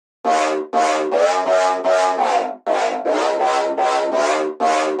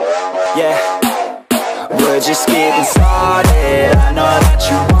we're just getting started. I know that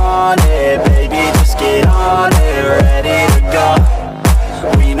you want it, baby, just get on it. Ready to go,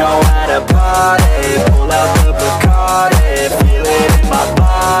 we know how to party. Pull out the Bacardi, feel it in my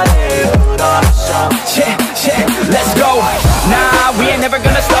body. Put on a show, yeah, let's go. Nah, we ain't never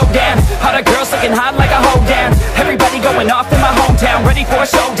gonna slow down. All the girls looking hot like a hoe down. Everybody going off in my hometown, ready for a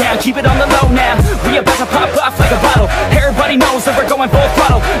showdown. Keep it on the low now, we about to pop off like a bottle. Everybody knows that we're going full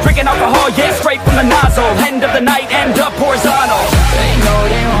throttle. Drinking alcohol, yeah, straight from the nozzle. End of the night, end up horizontal. They know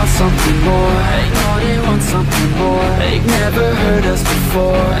they want something more. They know they want something more. They've never heard us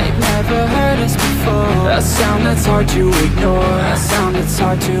before. They've never heard us before. A sound that's hard to ignore. A sound that's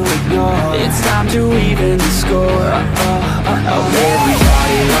hard to ignore. It's time to even the score.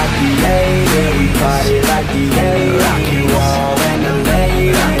 Everybody like the 80s, everybody like the 80s. Rock and roll and the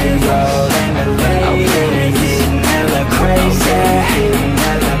late, rock and roll and the late. Getting hella crazy, getting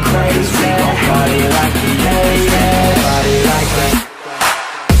hella crazy. We gon' party like the 80s, party like that.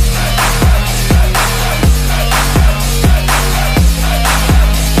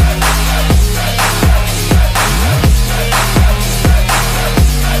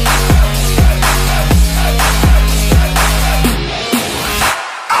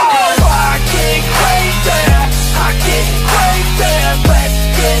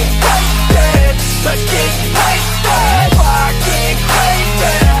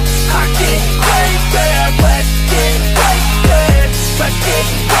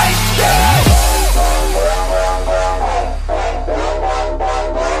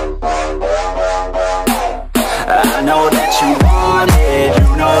 I know that you want it, you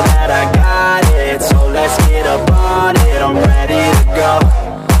know that I got it. So let's get up on it, I'm ready to go.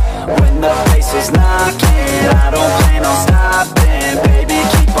 When the place is knocking, I don't plan on stopping. Baby,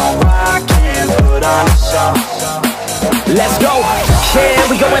 keep on rocking, put on a show. Let's go, yeah,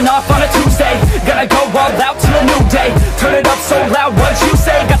 we going off on a Tuesday. Gonna go all out till a new day. Turn it up so loud, what you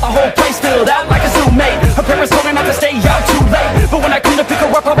say? Got the whole place filled out like a zoo mate. Her parents told her not to stay out too late, but when I come to pick her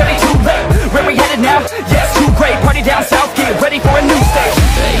up, already too late. Where we headed now? Yeah, it's too great. Party down south, get ready for a new stage.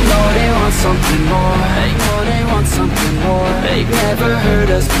 They know they want something more. They know they want something more. They've never heard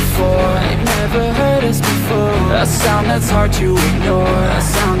us before. They've never heard us before. A sound that's hard to ignore. A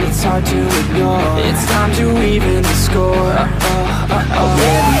sound that's hard to ignore. It's time to even the score.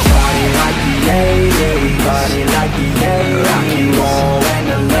 Everybody like the 80s, everybody like the 80s. Rock and roll and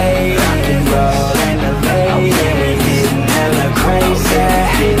the late, rock and roll and the late. Getting hella crazy,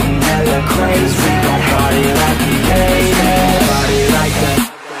 getting hella crazy. We gon' party like the 80s, party like that.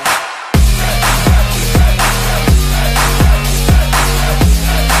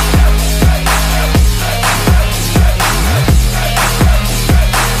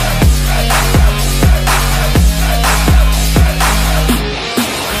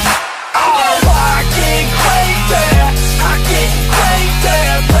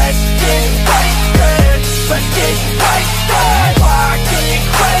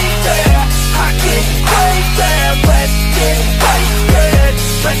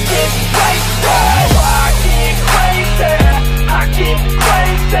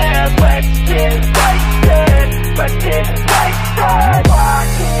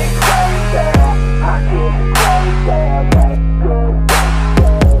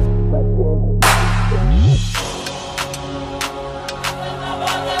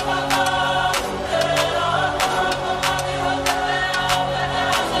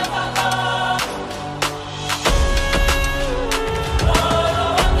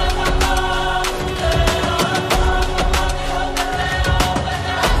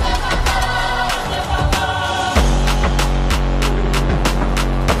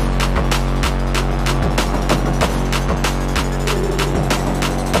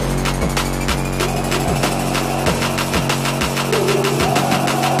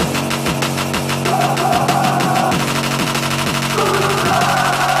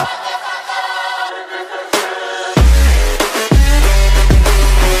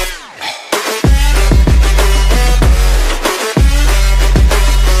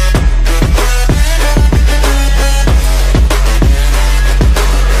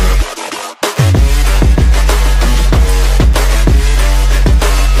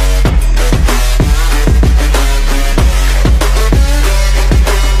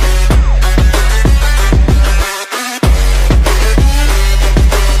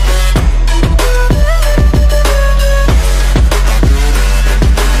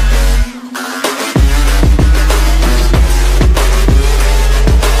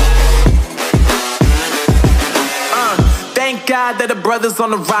 God that the brothers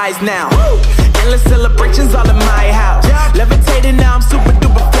on the rise now. Endless celebrations all in my house. Levitating now, I'm super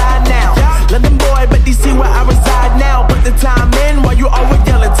duper fly now. London boy, but DC where I reside now. Put the time in while you always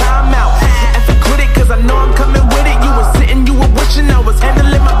yelling time out. And for quit it, cause I know I'm coming with it. You were sitting, you were wishing I was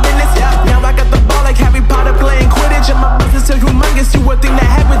handling my business. Now I got the ball like Harry Potter playing Quidditch. And my business is humongous, you would think that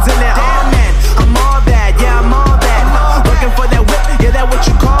happens in it. Oh man, I'm all that, yeah, I'm all that. Working for that whip, yeah, that what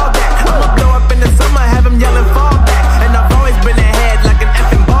you call that. I'ma blow up in the summer, have him yelling fall back. And I've always been ahead like an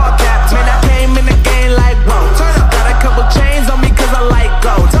effing ball cap. Man, I came in the game like, whoa. Got a couple chains on me cause I like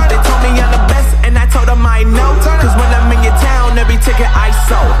gold. They told me I'm the best and I told them I know. Cause when I'm in your town, every ticket I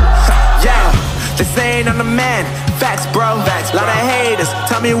sold. Yeah, they saying I'm the man. Facts, bro. Lot of haters,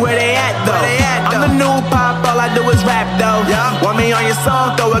 tell me where they at though. I'm the new pop, all I do is rap though. Want me on your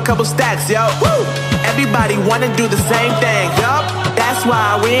song, throw a couple stacks, yo. Woo! Everybody wanna do the same thing, yup. That's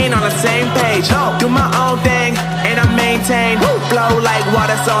why we ain't on the same page. Do my own thing, and I maintain. Flow like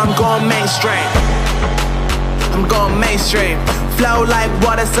water, so I'm going mainstream. I'm going mainstream. Flow like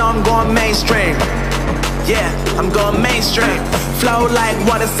water, so I'm going mainstream. Yeah, I'm going mainstream. Flow like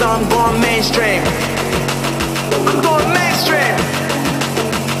water, so I'm going mainstream. I'm going mainstream.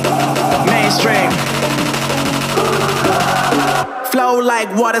 Mainstream. Flow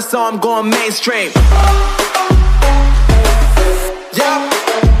like water, so I'm going mainstream. Yeah.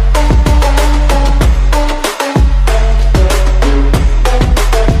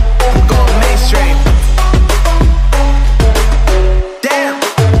 I'm going mainstream. Damn.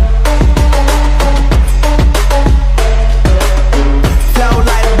 Flow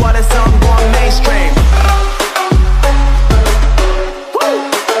like water, so I'm going mainstream.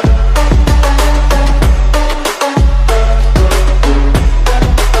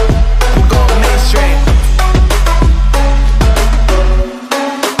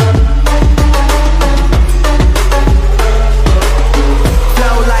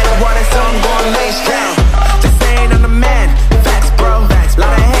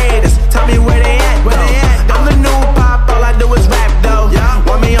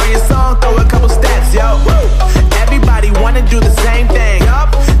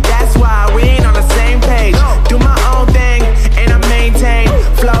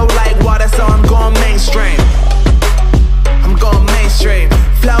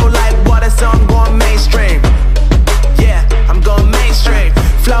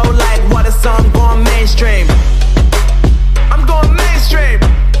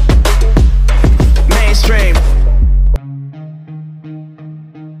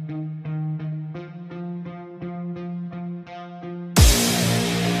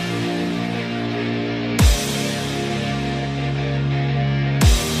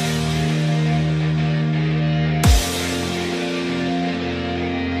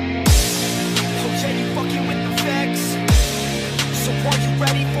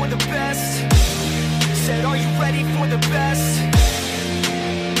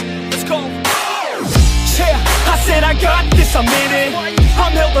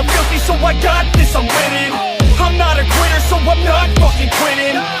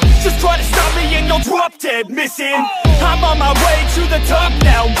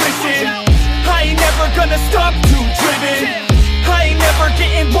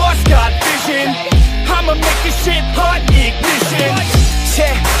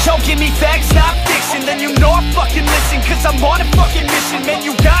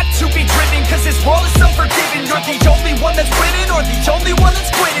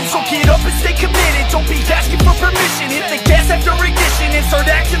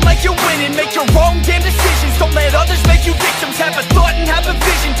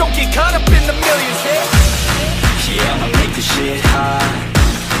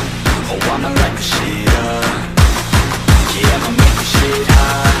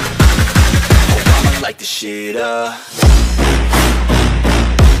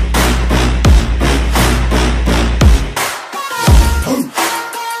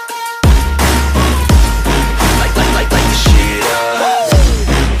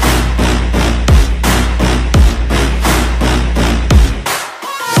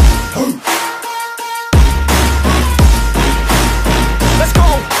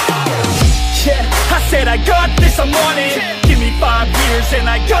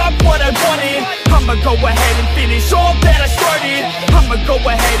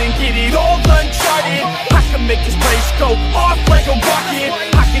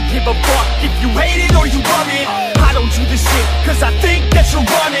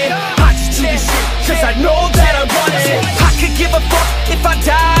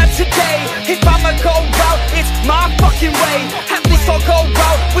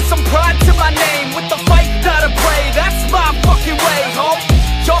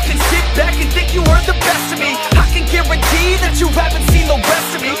 Back and think you were the best of me. I can guarantee that you haven't seen the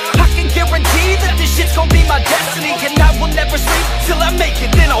rest of me. I can guarantee gon' be my destiny. And I will never sleep till I make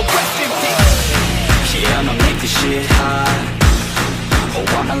it, then I'll rest in peace. Yeah, I'ma make this shit hot. Oh,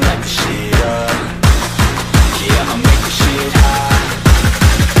 I'ma light this shit up. Yeah, I'ma make this shit hot.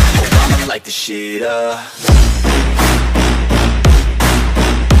 Oh, I'ma light this shit up.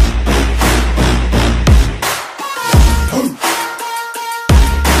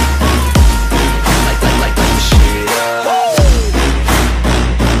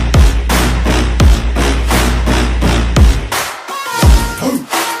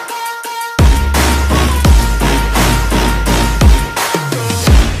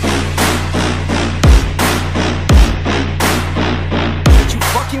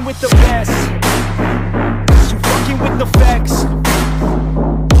 The best, you fucking with the facts.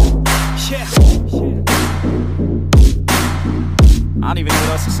 Yeah. I don't even know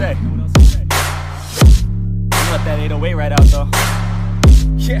what else to say. You let that 808 right out though.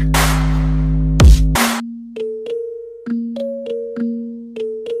 Yeah.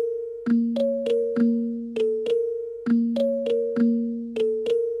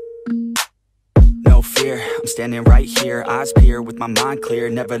 I'm standing right here, eyes peer with my mind clear.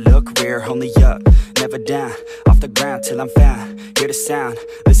 Never look rear, only up, never down. Off the ground till I'm found, hear the sound.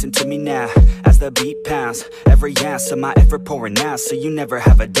 Listen to me now, as the beat pounds. Every ounce of my effort pouring out, so you never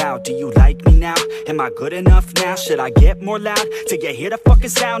have a doubt. Do you like me now? Am I good enough now? Should I get more loud till you hear the fucking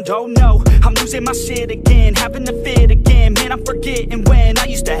sound? Oh no, I'm losing my shit again, having to fit again. Man, I'm forgetting when I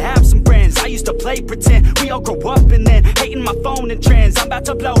used to have some friends. I used to play pretend, we all grow up and then hating my phone and trends. I'm about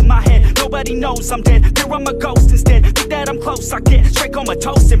to blow my head, nobody knows I'm dead. Fear I'm a ghost instead, think that I'm close, I get straight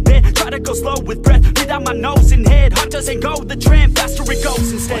comatose in bed. Try to go slow with breath, breathe out my nose and head. Heart doesn't go the trend, faster it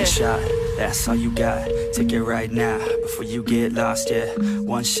goes instead. One shot, that's all you got. Take it right now, before you get lost, yeah.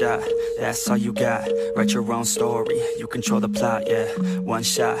 One shot, that's all you got. Write your own story, you control the plot, yeah. One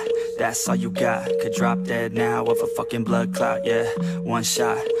shot, that's all you got. Could drop dead now of a fucking blood clot, yeah. One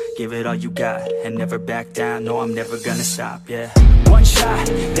shot, give it all you got, and never back down, no I'm never gonna stop, yeah. One shot,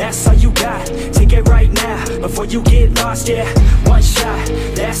 that's all you got. Take it right now, before you get lost, yeah. One shot,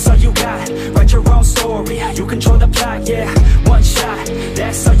 that's all you got. Write your own story, you control the plot, yeah. One shot,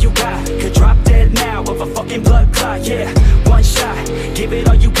 that's all you got. Could drop dead now of a fucking blood clot, yeah. One shot, give it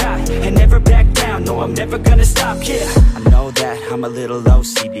all you got, and never back down, no I'm never gonna stop, yeah. I know that I'm a little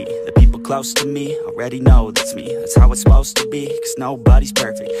OCD. The people close to me already know that's me. That's how it's supposed to be, cause nobody's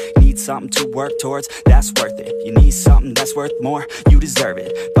perfect. You need something to work towards, that's worth it. You need something that's worth more, you deserve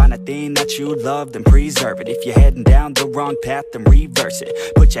it. Find a thing that you love, then preserve it. If you're heading down the wrong path, then reverse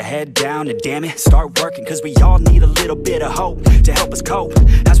it. Put your head down and damn it, start working. Cause we all need a little bit of hope to help us cope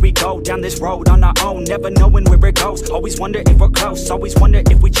as we go down this road on our own, never knowing where it goes. Always wonder if we're close, always wonder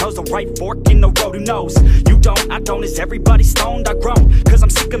if we chose the right fork in the road. Who knows? You don't, I don't, is everybody stoned? I've grown, cause I'm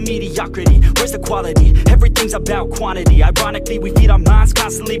sick of mediocrity. Where's the quality? Everything's about quantity. Ironically, we feed our minds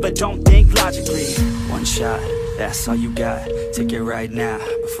constantly, but don't think logically. One shot, that's all you got. Take it right now,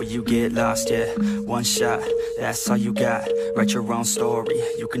 before you get lost, yeah. One shot, that's all you got. Write your own story,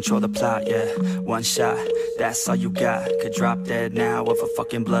 you control the plot, yeah. One shot, that's all you got. Could drop dead now of a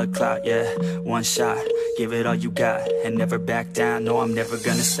fucking blood clot, yeah. One shot, give it all you got, and never back down, no I'm never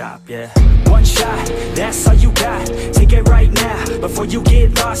gonna stop, yeah. One shot, that's all you got. Take it right now, before you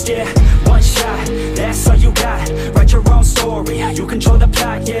get lost, yeah. One shot, that's all you got. Write your own story, you control the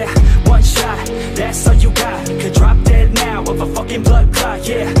plot, yeah. One shot, that's all you got. Could drop dead now of a fucking blood clot,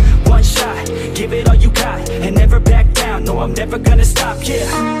 yeah. One shot, give it all you got, and never back down, no I'm never gonna stop,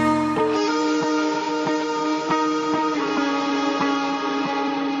 yeah.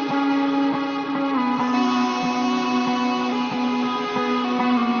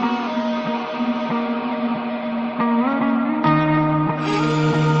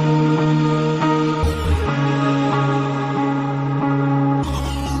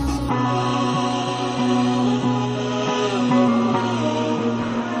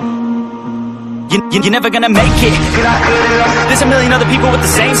 You're never gonna make it. There's a million other people with the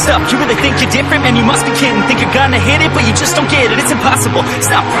same stuff. You really think you're different? Man, you must be kidding. Think you're gonna hit it, but you just don't get it. It's impossible, it's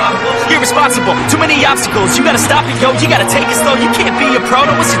not probable. Irresponsible, too many obstacles. You gotta stop it, yo, you gotta take it slow. You can't be a pro,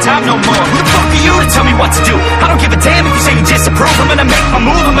 don't waste your time no more. Who the fuck are you to tell me what to do? I don't give a damn if you say you disapprove. I'm gonna make my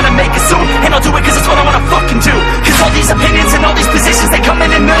move, I'm gonna make it soon. And I'll do it cause it's what I wanna fucking do. Cause all these opinions and all these positions, they come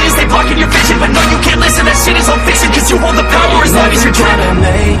in millions, they blocking your vision. But no, you can't listen, that shit is all fiction. Cause you hold the power as long as you're trying to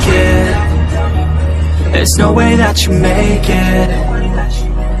make it. There's no way that you make it.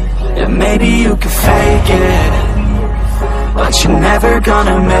 Yeah, maybe you can fake it, but you're never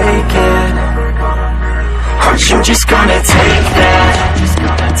gonna make it. Aren't you just gonna take that?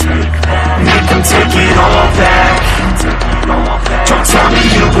 Make them take it all back. Don't tell me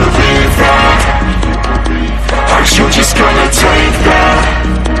you believe that.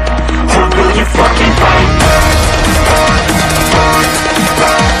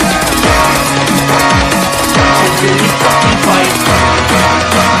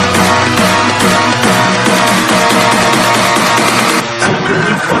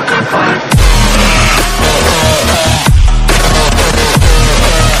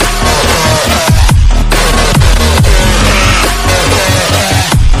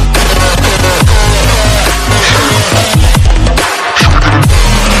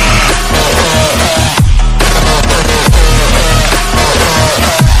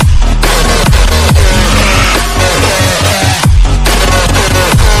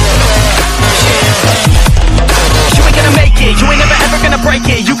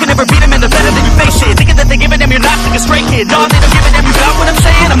 it. No, they don't give it, and you got what I'm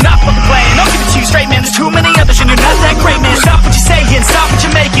saying. I'm not fucking playing, I'll give it to you straight, man. There's too many others and you're not that great, man. Stop what you're saying, stop what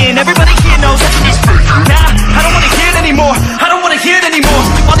you're making. Everybody here knows that you need fake. Nah, I don't wanna hear it anymore, I don't wanna hear it anymore.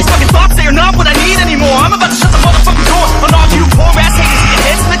 All these fucking thoughts, they are not what I need anymore. I'm about to shut the motherfucking door on all you poor ass haters with your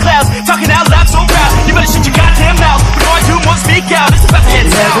heads in the clouds, talking out loud so proud. You better shut your goddamn mouth before I do more speak out. It's about to head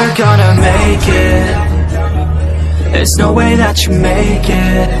south. Never gonna make it. There's no way that you make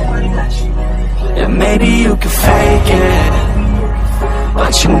it. Yeah, maybe you can fake it,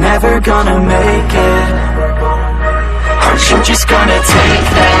 but you're never gonna make it. Aren't you just gonna take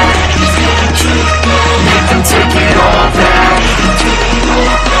that? Make them take it all back.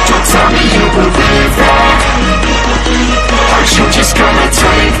 Don't tell me you believe that. Aren't you just gonna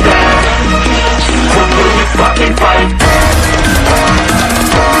take that? Or will you fucking fight back?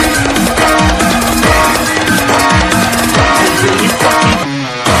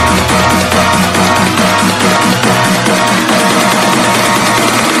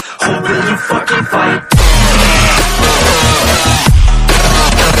 Or will you fucking fight?